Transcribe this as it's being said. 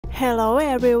Hello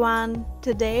everyone!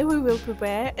 Today we will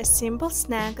prepare a simple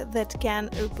snack that can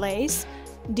replace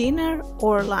dinner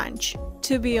or lunch.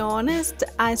 To be honest,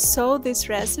 I saw this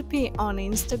recipe on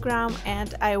Instagram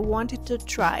and I wanted to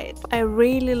try it. I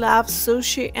really love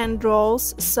sushi and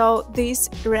rolls, so this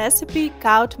recipe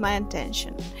caught my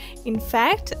attention. In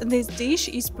fact, this dish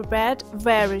is prepared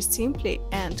very simply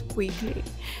and quickly.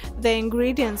 The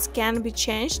ingredients can be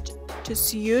changed to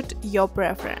suit your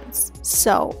preference.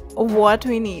 So, what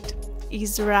we need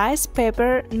is rice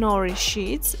paper nori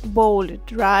sheets,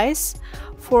 boiled rice.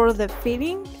 For the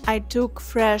filling, I took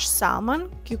fresh salmon,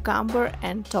 cucumber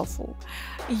and tofu.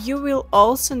 You will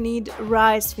also need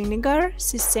rice vinegar,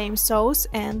 sesame sauce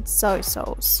and soy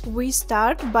sauce. We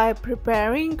start by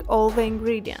preparing all the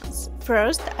ingredients.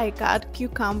 First, I cut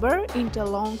cucumber into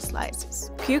long slices.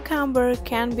 Cucumber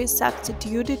can be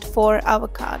substituted for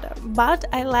avocado, but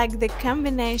I like the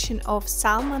combination of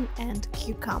salmon and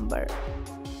cucumber.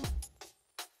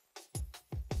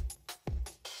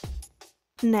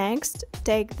 Next,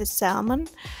 take the salmon,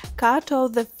 cut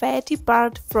off the fatty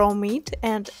part from it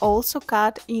and also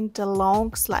cut into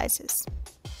long slices,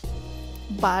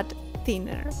 but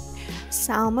thinner.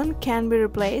 Salmon can be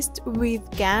replaced with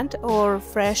canned or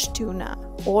fresh tuna,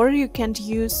 or you can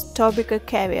use topical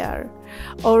caviar,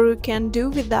 or you can do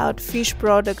without fish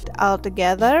product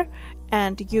altogether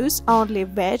and use only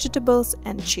vegetables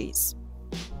and cheese.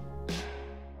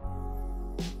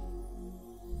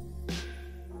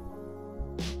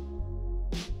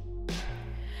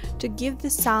 To give the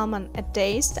salmon a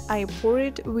taste, I pour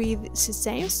it with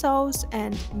sesame sauce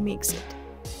and mix it.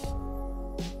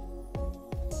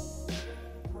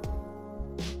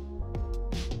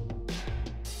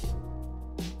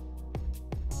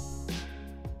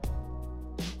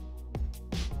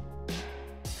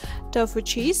 Tofu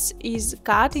cheese is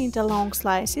cut into long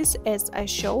slices as I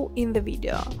show in the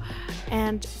video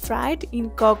and fried in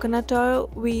coconut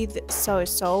oil with soy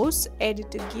sauce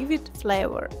added to give it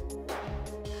flavor.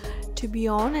 To be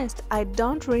honest, I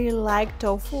don't really like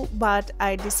tofu, but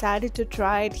I decided to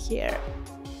try it here.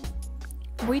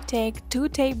 We take 2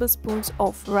 tablespoons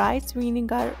of rice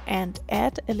vinegar and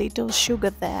add a little sugar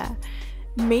there.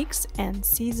 Mix and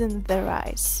season the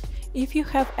rice. If you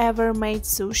have ever made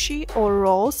sushi or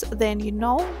rolls, then you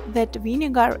know that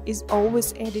vinegar is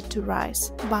always added to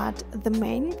rice, but the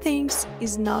main thing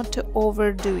is not to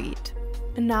overdo it.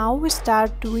 Now we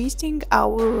start twisting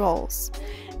our rolls.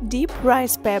 Dip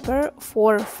rice paper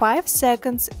for 5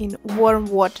 seconds in warm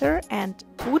water and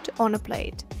put on a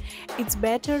plate. It's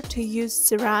better to use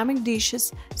ceramic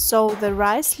dishes so the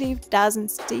rice leaf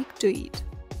doesn't stick to it.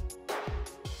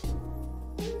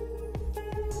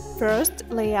 First,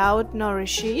 lay out nori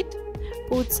sheet,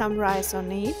 put some rice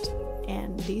on it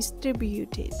and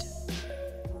distribute it.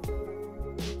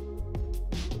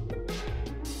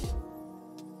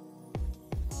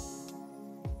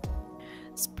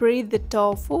 Spread the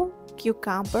tofu,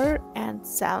 cucumber and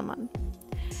salmon.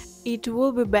 It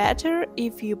will be better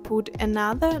if you put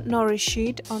another nori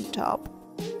sheet on top.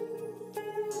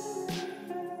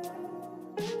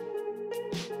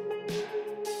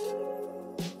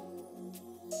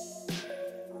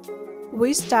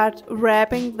 We start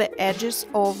wrapping the edges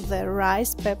of the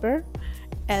rice paper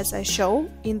as I show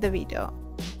in the video.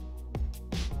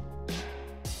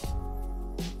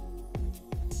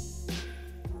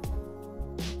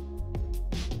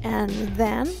 And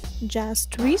then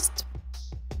just twist.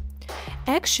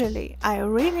 Actually, I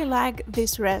really like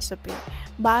this recipe,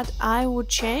 but I would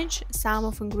change some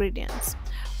of ingredients.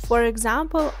 For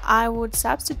example, I would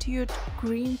substitute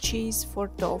cream cheese for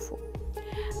tofu.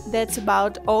 That's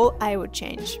about all I would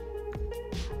change.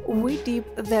 We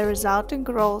dip the resulting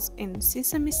rolls in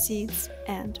sesame seeds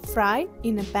and fry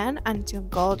in a pan until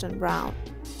golden brown.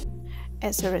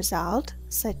 As a result,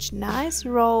 such nice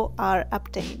rolls are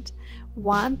obtained.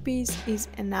 One piece is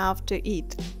enough to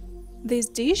eat. This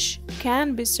dish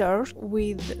can be served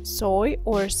with soy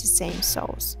or sesame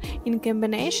sauce. In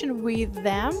combination with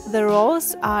them, the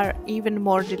rolls are even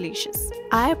more delicious.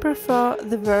 I prefer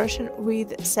the version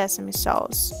with sesame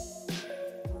sauce.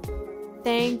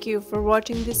 Thank you for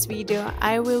watching this video.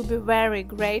 I will be very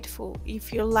grateful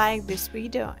if you like this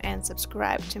video and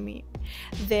subscribe to me.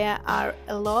 There are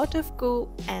a lot of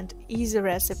cool and easy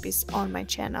recipes on my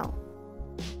channel.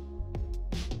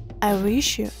 I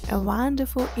wish you a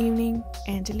wonderful evening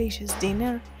and delicious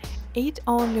dinner. Eat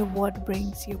only what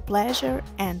brings you pleasure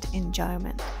and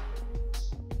enjoyment.